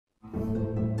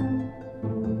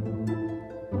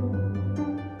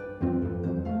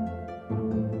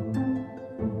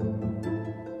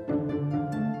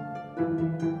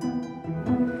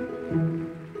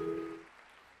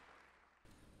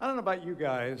know about you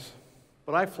guys,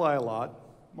 but I fly a lot,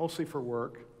 mostly for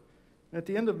work. And at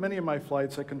the end of many of my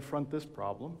flights, I confront this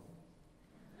problem.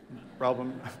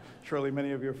 Surely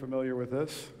many of you are familiar with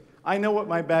this. I know what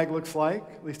my bag looks like,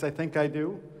 at least I think I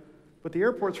do, but the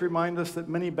airports remind us that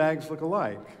many bags look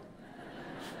alike.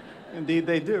 Indeed,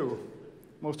 they do.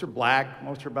 Most are black,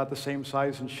 most are about the same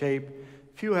size and shape.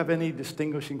 Few have any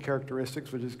distinguishing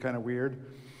characteristics, which is kind of weird.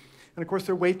 And of course,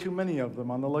 there are way too many of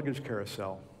them on the luggage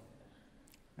carousel.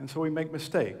 And so we make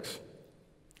mistakes.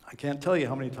 I can't tell you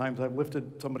how many times I've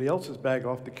lifted somebody else's bag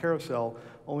off the carousel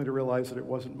only to realize that it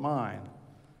wasn't mine.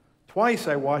 Twice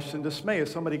I watched in dismay as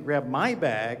somebody grabbed my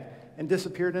bag and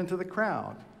disappeared into the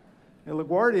crowd. In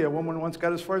LaGuardia, a woman once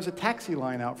got as far as a taxi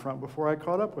line out front before I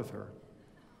caught up with her.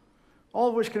 All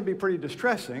of which can be pretty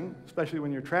distressing, especially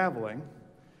when you're traveling.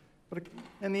 But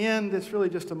in the end, it's really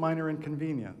just a minor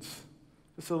inconvenience.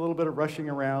 Just a little bit of rushing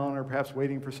around or perhaps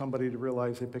waiting for somebody to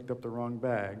realize they picked up the wrong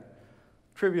bag.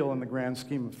 Trivial in the grand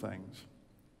scheme of things.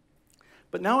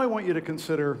 But now I want you to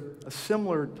consider a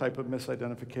similar type of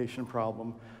misidentification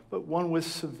problem, but one with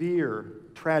severe,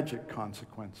 tragic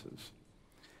consequences.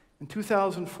 In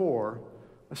 2004,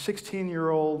 a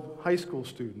 16-year-old high school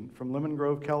student from Lemon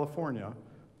Grove, California,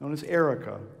 known as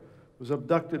Erica, was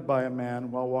abducted by a man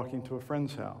while walking to a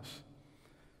friend's house.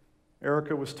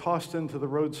 Erica was tossed into the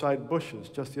roadside bushes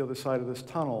just the other side of this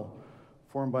tunnel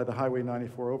formed by the Highway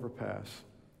 94 overpass,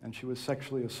 and she was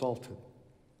sexually assaulted.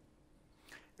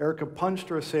 Erica punched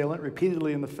her assailant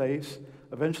repeatedly in the face,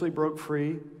 eventually broke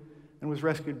free, and was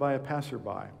rescued by a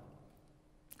passerby.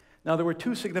 Now, there were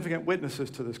two significant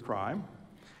witnesses to this crime.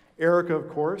 Erica, of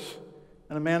course,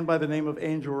 and a man by the name of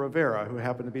Angel Rivera, who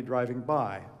happened to be driving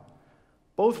by.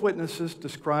 Both witnesses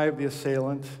described the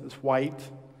assailant as white,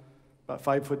 about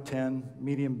 5'10",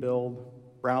 medium build,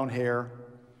 brown hair,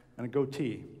 and a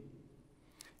goatee.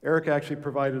 Erica actually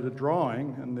provided a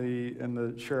drawing in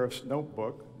the sheriff's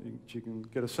notebook. You can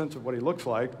get a sense of what he looks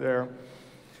like there.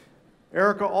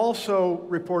 Erica also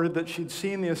reported that she'd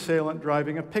seen the assailant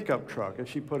driving a pickup truck. As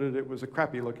she put it, it was a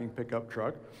crappy-looking pickup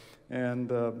truck. And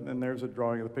there's a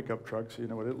drawing of the pickup truck, so you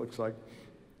know what it looks like.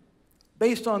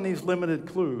 Based on these limited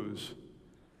clues,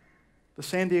 the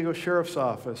San Diego Sheriff's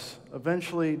Office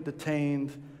eventually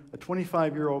detained a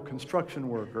 25-year-old construction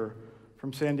worker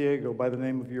from San Diego by the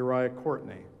name of Uriah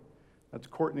Courtney. That's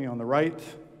Courtney on the right,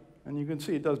 and you can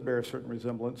see it does bear a certain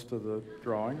resemblance to the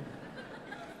drawing.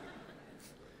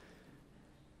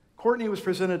 Courtney was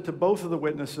presented to both of the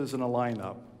witnesses in a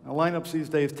lineup. Now, lineups these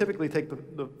days typically take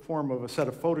the form of a set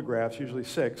of photographs, usually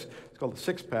 6. It's called a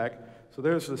six-pack. So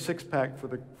there's the six-pack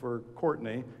for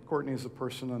Courtney. Courtney is the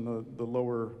person on the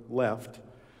lower left.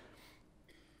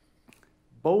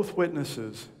 Both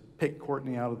witnesses picked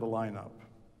Courtney out of the lineup.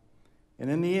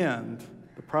 And in the end,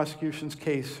 the prosecution's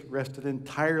case rested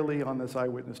entirely on this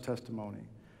eyewitness testimony.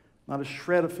 Not a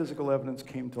shred of physical evidence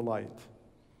came to light.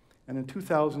 And in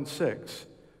 2006,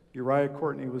 Uriah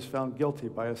Courtney was found guilty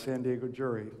by a San Diego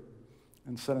jury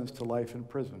and sentenced to life in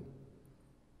prison.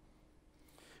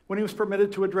 When he was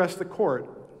permitted to address the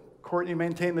court, Courtney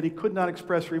maintained that he could not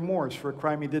express remorse for a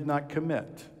crime he did not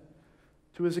commit.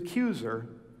 To his accuser,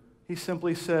 he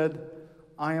simply said,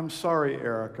 "I am sorry,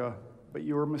 Erica, but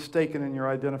you were mistaken in your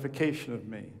identification of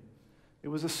me. It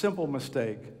was a simple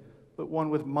mistake, but one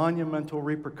with monumental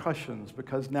repercussions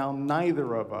because now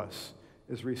neither of us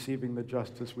is receiving the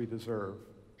justice we deserve."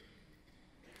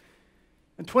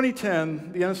 In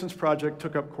 2010, the Innocence Project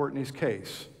took up Courtney's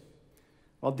case.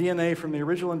 While DNA from the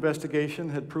original investigation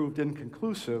had proved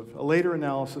inconclusive, a later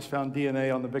analysis found DNA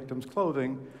on the victim's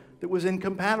clothing that was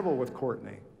incompatible with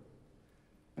Courtney,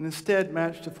 and instead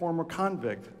matched a former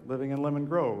convict living in Lemon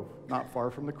Grove, not far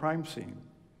from the crime scene.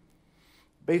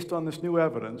 Based on this new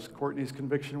evidence, Courtney's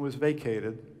conviction was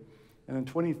vacated, and in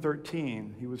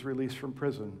 2013, he was released from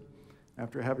prison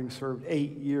after having served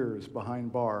 8 years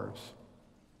behind bars.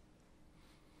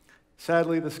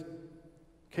 Sadly, this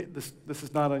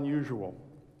is not unusual.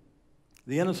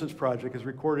 The Innocence Project has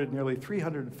recorded nearly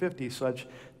 350 such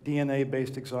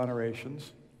DNA-based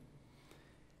exonerations.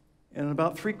 And in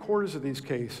about 3/4 of these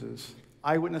cases,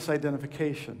 eyewitness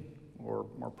identification, or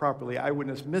more properly,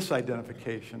 eyewitness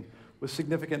misidentification, was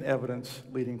significant evidence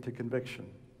leading to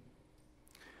conviction.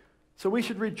 So we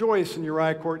should rejoice in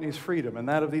Uriah Courtney's freedom and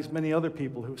that of these many other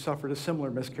people who suffered a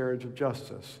similar miscarriage of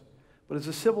justice. But as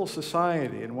a civil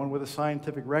society and one with a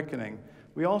scientific reckoning,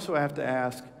 we also have to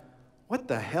ask, what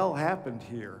the hell happened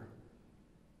here?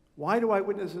 Why do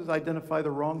eyewitnesses identify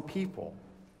the wrong people?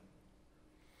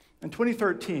 In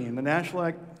 2013, the National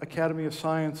Academy of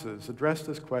Sciences addressed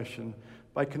this question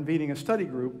by convening a study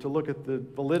group to look at the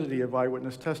validity of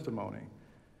eyewitness testimony.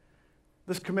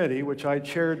 This committee, which I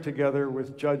chaired together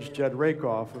with Judge Jed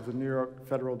Rakoff of the New York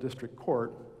Federal District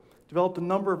Court, developed a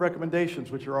number of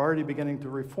recommendations which are already beginning to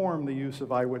reform the use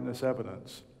of eyewitness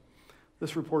evidence.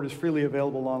 This report is freely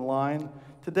available online.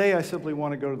 Today, I simply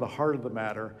want to go to the heart of the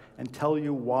matter and tell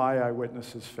you why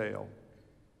eyewitnesses fail.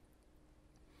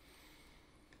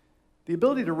 The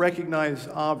ability to recognize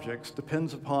objects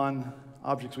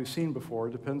we've seen before,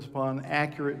 depends upon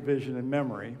accurate vision and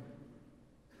memory.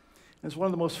 It's one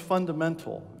of the most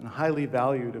fundamental and highly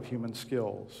valued of human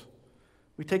skills.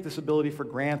 We take this ability for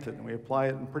granted, and we apply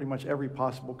it in pretty much every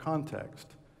possible context.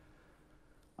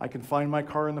 I can find my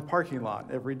car in the parking lot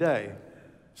every day.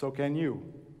 So can you.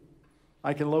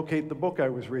 I can locate the book I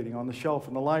was reading on the shelf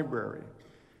in the library.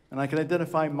 And I can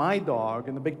identify my dog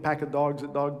in the big pack of dogs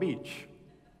at Dog Beach.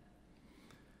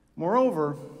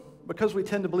 Moreover, because we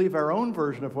tend to believe our own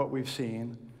version of what we've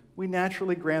seen, we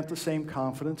naturally grant the same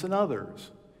confidence in others.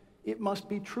 It must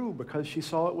be true because she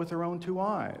saw it with her own two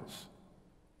eyes.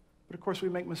 But of course, we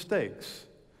make mistakes.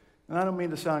 And I don't mean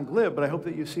to sound glib, but I hope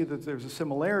that you see that there's a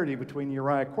similarity between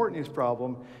Uriah Courtney's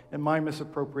problem and my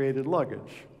misappropriated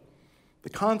luggage. The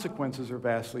consequences are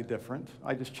vastly different.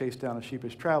 I just chased down a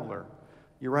sheepish traveler.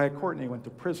 Uriah Courtney went to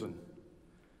prison.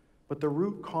 But the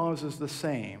root cause is the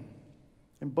same.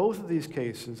 In both of these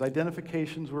cases,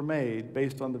 identifications were made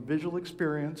based on the visual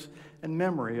experience and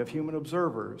memory of human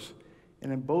observers,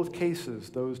 and in both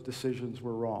cases, those decisions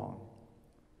were wrong.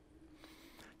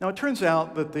 Now, it turns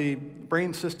out that the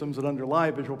brain systems that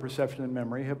underlie visual perception and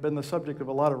memory have been the subject of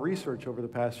a lot of research over the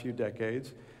past few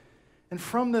decades, and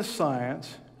from this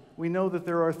science, we know that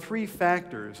there are three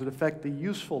factors that affect the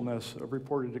usefulness of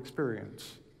reported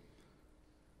experience: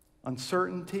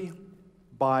 uncertainty,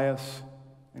 bias,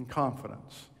 and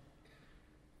confidence.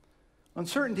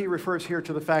 Uncertainty refers here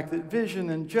to the fact that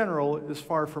vision in general is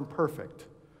far from perfect.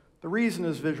 The reason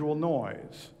is visual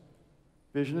noise.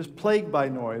 Vision is plagued by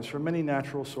noise from many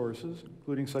natural sources,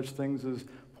 including such things as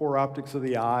poor optics of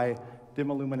the eye, dim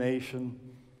illumination,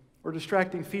 or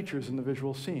distracting features in the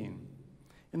visual scene.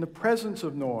 In the presence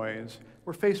of noise,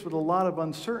 we're faced with a lot of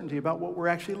uncertainty about what we're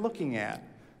actually looking at,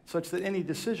 such that any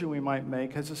decision we might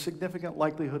make has a significant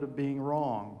likelihood of being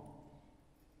wrong.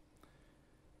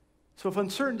 So if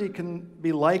uncertainty can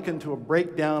be likened to a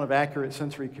breakdown of accurate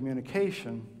sensory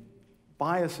communication,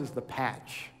 bias is the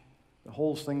patch that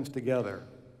holds things together.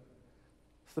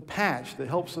 It's the patch that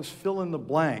helps us fill in the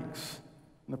blanks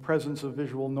in the presence of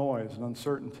visual noise and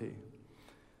uncertainty.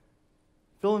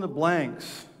 Fill in the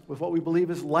blanks with what we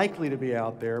believe is likely to be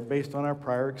out there based on our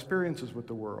prior experiences with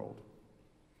the world.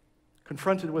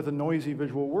 Confronted with a noisy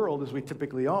visual world, as we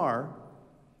typically are,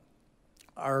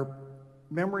 our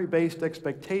memory-based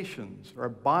expectations, our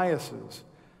biases,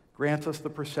 grant us the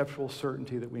perceptual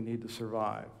certainty that we need to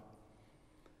survive.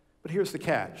 But here's the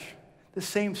catch. This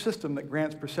same system that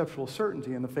grants perceptual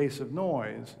certainty in the face of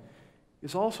noise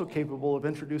is also capable of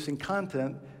introducing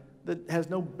content that has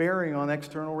no bearing on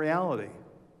external reality.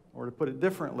 Or to put it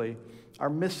differently, our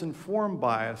misinformed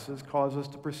biases cause us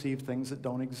to perceive things that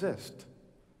don't exist.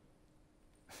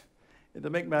 And to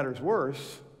make matters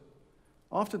worse,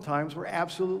 oftentimes we're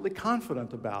absolutely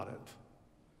confident about it.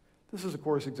 This is, of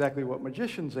course, exactly what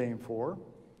magicians aim for.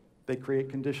 They create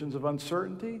conditions of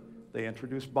uncertainty, they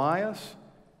introduce bias,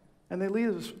 and they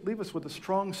leave us with a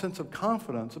strong sense of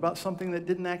confidence about something that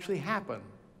didn't actually happen.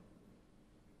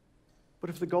 But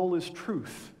if the goal is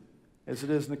truth, as it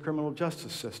is in the criminal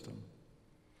justice system,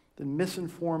 then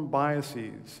misinformed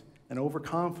biases and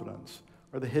overconfidence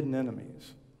are the hidden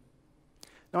enemies.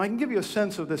 Now, I can give you a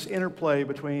sense of this interplay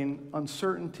between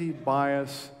uncertainty,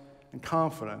 bias, and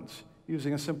confidence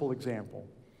using a simple example.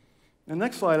 In the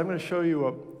next slide, I'm going to show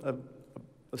you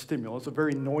a stimulus, a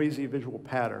very noisy visual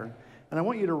pattern, and I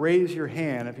want you to raise your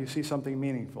hand if you see something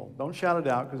meaningful. Don't shout it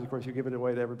out, because of course you give it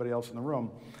away to everybody else in the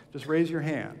room. Just raise your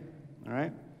hand, all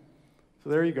right? So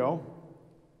there you go.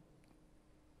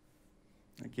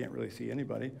 I can't really see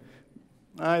anybody.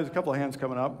 There's a couple of hands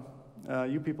coming up.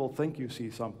 You people think you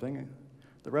see something.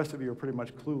 The rest of you are pretty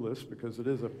much clueless, because it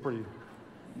is a pretty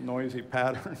noisy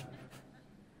pattern.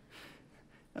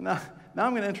 And now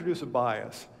I'm going to introduce a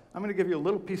bias. I'm going to give you a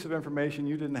little piece of information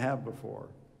you didn't have before.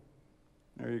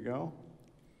 There you go.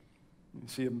 You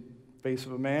see a face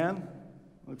of a man.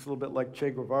 Looks a little bit like Che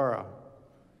Guevara.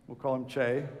 We'll call him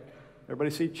Che.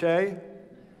 Everybody see Che?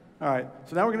 All right,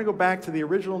 so now we're going to go back to the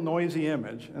original noisy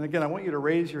image. And again, I want you to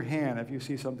raise your hand if you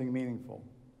see something meaningful.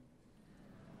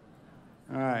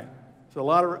 All right, so a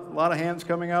lot of hands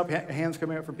coming up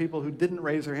from people who didn't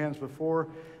raise their hands before.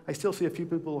 I still see a few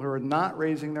people who are not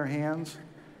raising their hands.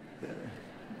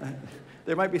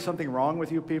 There might be something wrong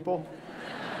with you people.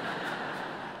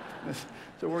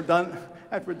 So we're done.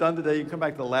 After we're done today, you can come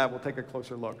back to the lab. We'll take a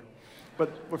closer look.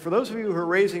 But for those of you who are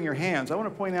raising your hands, I want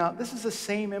to point out this is the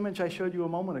same image I showed you a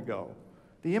moment ago.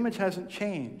 The image hasn't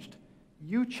changed.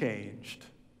 You changed.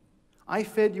 I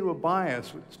fed you a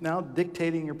bias which is now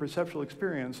dictating your perceptual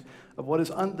experience of what is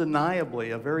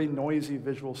undeniably a very noisy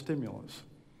visual stimulus.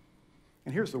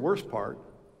 And here's the worst part.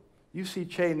 You see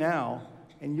Che now,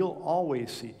 and you'll always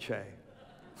see Che.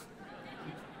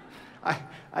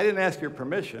 I didn't ask your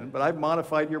permission, but I've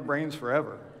modified your brains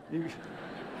forever.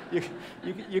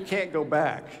 You can't go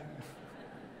back.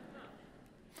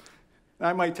 And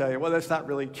I might tell you, well, that's not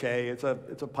really Che. It's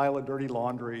a pile of dirty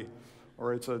laundry,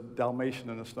 or it's a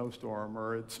Dalmatian in a snowstorm,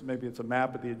 or maybe it's a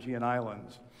map of the Aegean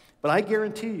Islands. But I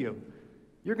guarantee you,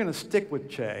 you're going to stick with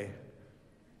Che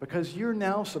because you're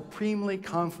now supremely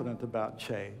confident about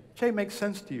Che. Che makes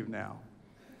sense to you now.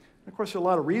 And of course, there are a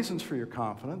lot of reasons for your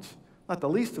confidence, not the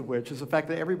least of which is the fact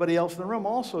that everybody else in the room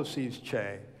also sees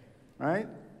Che, right?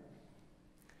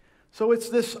 So it's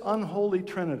this unholy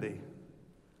trinity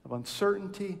of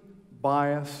uncertainty,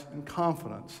 bias, and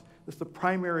confidence that's the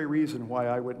primary reason why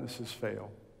eyewitnesses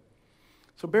fail.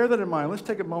 So bear that in mind. Let's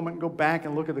take a moment and go back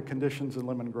and look at the conditions in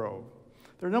Lemon Grove.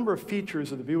 There are a number of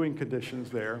features of the viewing conditions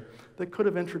there that could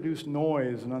have introduced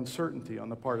noise and uncertainty on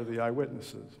the part of the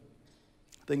eyewitnesses.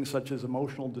 Things such as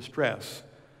emotional distress,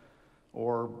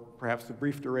 or perhaps the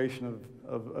brief duration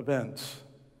of events.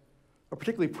 A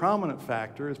particularly prominent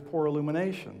factor is poor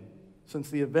illumination, since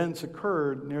the events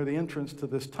occurred near the entrance to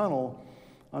this tunnel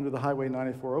under the Highway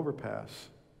 94 overpass.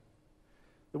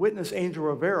 The witness, Angel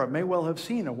Rivera, may well have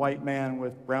seen a white man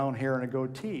with brown hair and a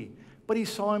goatee, but he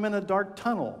saw him in a dark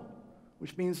tunnel,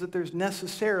 which means that there's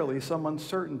necessarily some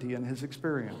uncertainty in his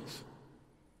experience.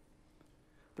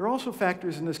 There are also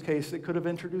factors in this case that could have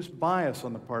introduced bias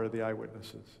on the part of the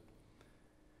eyewitnesses.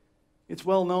 It's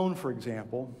well known, for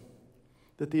example,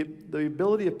 that the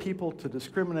ability of people to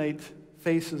discriminate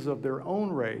faces of their own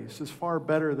race is far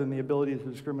better than the ability to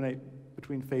discriminate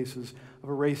between faces of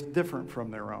a race different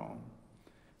from their own.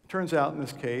 It turns out in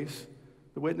this case,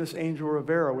 the witness, Angel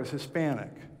Rivera, was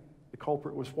Hispanic. The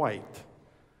culprit was white,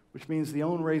 which means the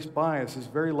own race bias is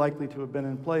very likely to have been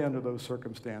in play under those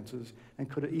circumstances and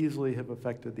could easily have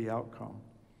affected the outcome.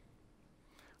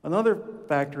 Another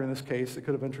factor in this case that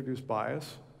could have introduced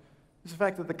bias is the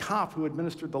fact that the cop who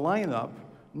administered the lineup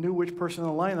knew which person in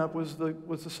the lineup was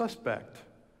the suspect.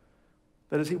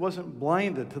 That is, he wasn't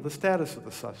blinded to the status of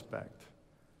the suspect,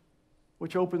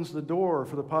 which opens the door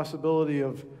for the possibility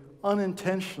of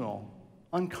unintentional,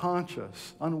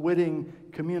 unconscious, unwitting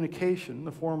communication in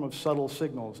the form of subtle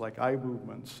signals like eye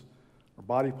movements or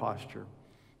body posture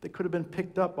that could have been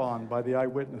picked up on by the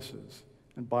eyewitnesses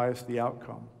and biased the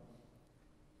outcome.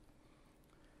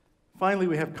 Finally,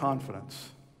 we have confidence,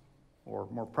 or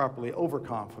more properly,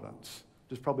 overconfidence,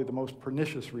 which is probably the most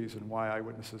pernicious reason why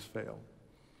eyewitnesses fail.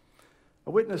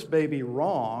 A witness may be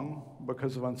wrong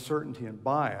because of uncertainty and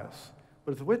bias,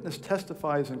 but if the witness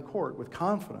testifies in court with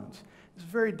confidence, it's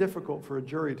very difficult for a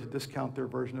jury to discount their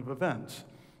version of events.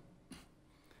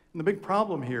 And the big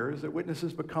problem here is that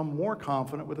witnesses become more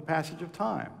confident with the passage of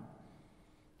time.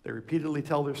 They repeatedly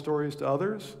tell their stories to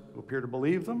others who appear to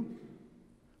believe them,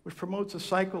 which promotes a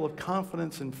cycle of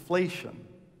confidence inflation,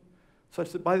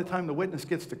 such that by the time the witness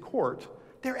gets to court,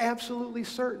 they're absolutely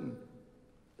certain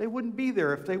they wouldn't be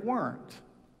there if they weren't.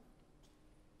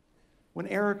 When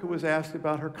Erica was asked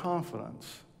about her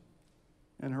confidence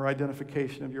in her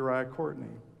identification of Uriah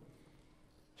Courtney,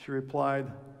 she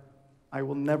replied, "I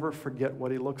will never forget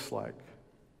what he looks like."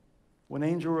 When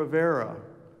Angel Rivera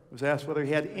was asked whether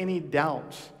he had any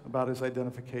doubts about his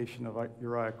identification of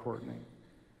Uriah Courtney,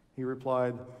 he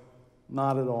replied,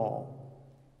 "Not at all."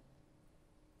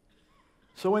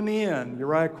 So in the end,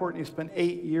 Uriah Courtney spent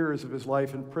 8 years of his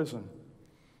life in prison,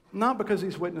 not because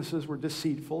these witnesses were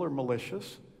deceitful or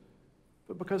malicious,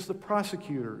 but because the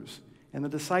prosecutors and the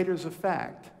deciders of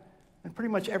fact, and pretty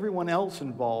much everyone else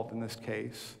involved in this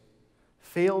case,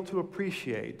 failed to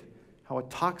appreciate how a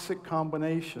toxic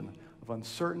combination of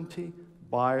uncertainty,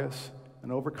 bias,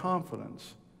 and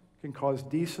overconfidence can cause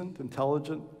decent,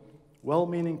 intelligent,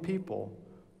 well-meaning people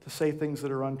to say things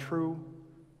that are untrue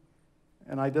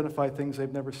and identify things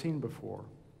they've never seen before.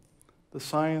 The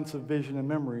science of vision and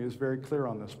memory is very clear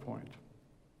on this point.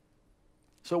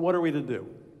 So what are we to do?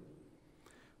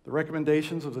 The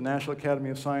recommendations of the National Academy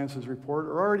of Sciences report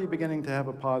are already beginning to have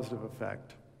a positive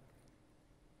effect.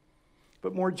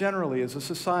 But more generally, as a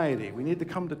society, we need to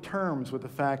come to terms with the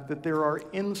fact that there are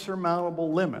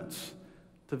insurmountable limits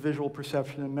to visual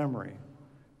perception and memory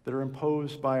that are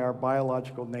imposed by our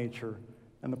biological nature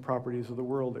and the properties of the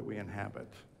world that we inhabit.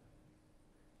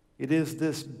 It is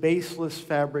this baseless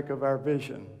fabric of our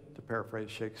vision, to to paraphrase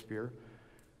Shakespeare,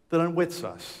 that unwits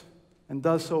us and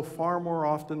does so far more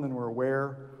often than we're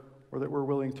aware or that we're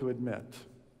willing to admit.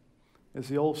 As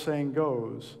the old saying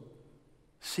goes,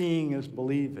 seeing is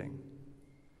believing,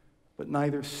 but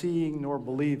neither seeing nor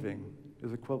believing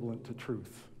is equivalent to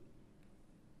truth.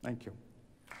 Thank you.